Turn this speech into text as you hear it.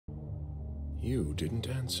You didn't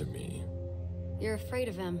answer me. You're afraid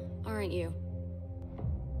of him, aren't you?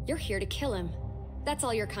 You're here to kill him. That's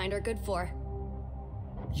all your kind are good for.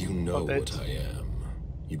 You know what I am.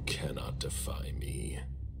 You cannot defy me.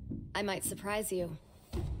 I might surprise you.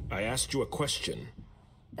 I asked you a question.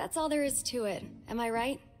 That's all there is to it, am I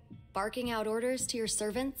right? Barking out orders to your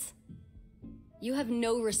servants? You have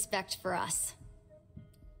no respect for us.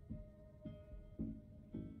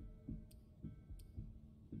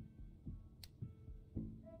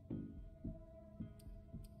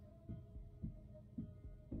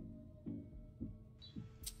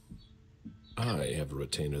 I have a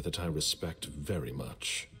retainer that I respect very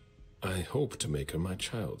much. I hope to make her my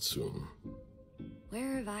child soon.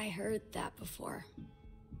 Where have I heard that before?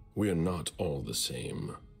 We are not all the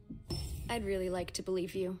same. I'd really like to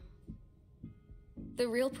believe you. The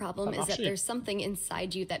real problem is that there's something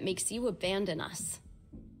inside you that makes you abandon us.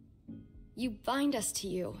 You bind us to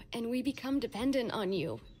you, and we become dependent on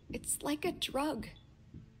you. It's like a drug.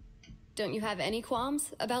 Don't you have any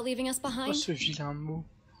qualms about leaving us behind? Ce vilain mot.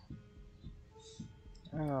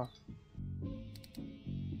 Alors.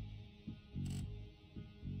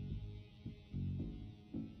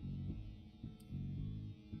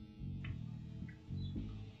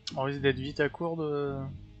 On risque d'être vite à court de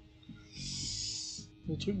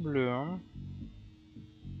trucs bleus, hein.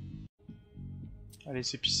 Allez,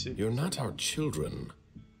 c'est pissé. You're not our children.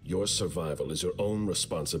 Your survival is your own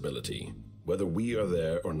responsibility, whether we are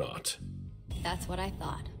there or not. That's what I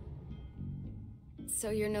thought. So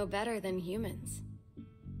you're no better than humans.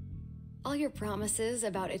 All your promises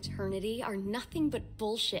about eternity are nothing but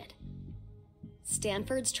bullshit.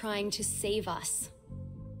 Stanford's trying to save us.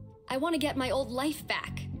 I want to get my old life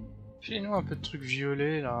back. Fais-nous un peu de trucs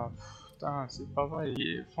violets là. Putain, c'est pas vrai.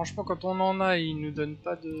 Franchement, quand on en a, ils nous donnent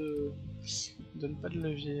pas de,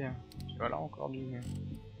 levier. Puis voilà, encore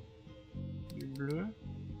du bleu.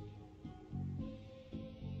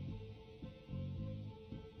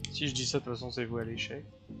 Si je dis ça, de toute façon, c'est vous à l'échec.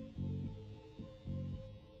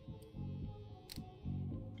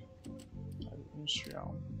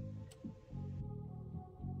 Celui-là.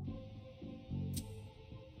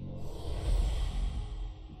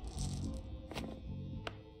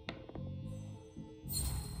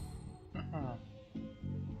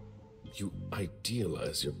 You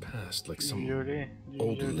idealize your past like some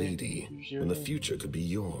old lady, when the future could be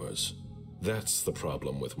yours. That's the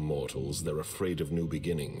problem with mortals. They're afraid of new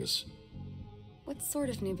beginnings. What sort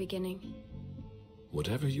of new beginning?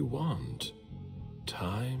 Whatever you want.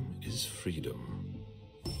 Time is freedom.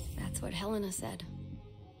 That's what Helena said.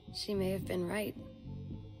 She may have been right.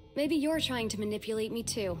 Maybe you're trying to manipulate me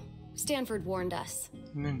too. Stanford warned us.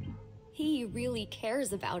 He really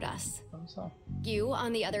cares about us. You,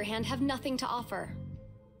 on the other hand, have nothing to offer.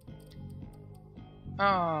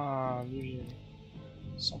 Ah, lui,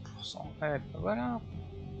 100%. Eh ben voilà.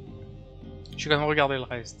 Je vais quand même regarder le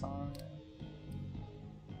reste. Hein.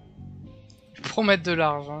 Promettre de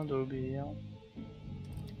l'argent, d'obéir.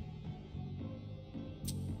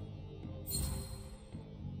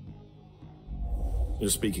 You're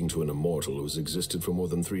speaking to an immortal who's existed for more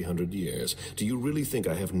than 300 years. Do you really think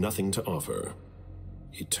I have nothing to offer?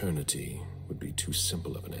 Eternity would be too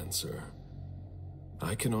simple of an answer.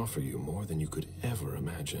 I can offer you more than you could ever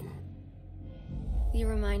imagine. You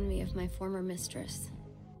remind me of my former mistress.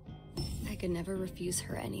 I could never refuse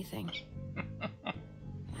her anything.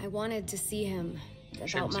 I wanted to see him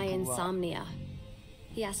about my insomnia.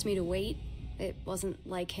 He asked me to wait. It wasn't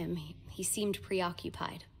like him. He seemed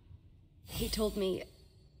preoccupied. He told me,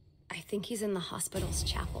 I think he's in the hospital's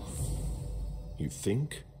chapel. You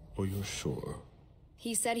think, or you're sure?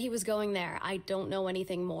 He said he was going there. I don't know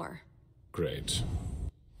anything more. Great.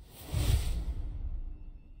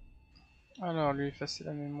 Alors, lui effacer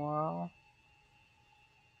la mémoire.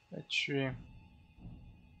 La tuer.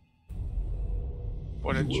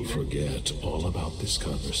 You will forget all about this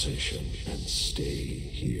conversation and stay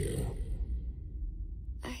here.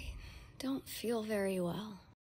 I don't feel very well.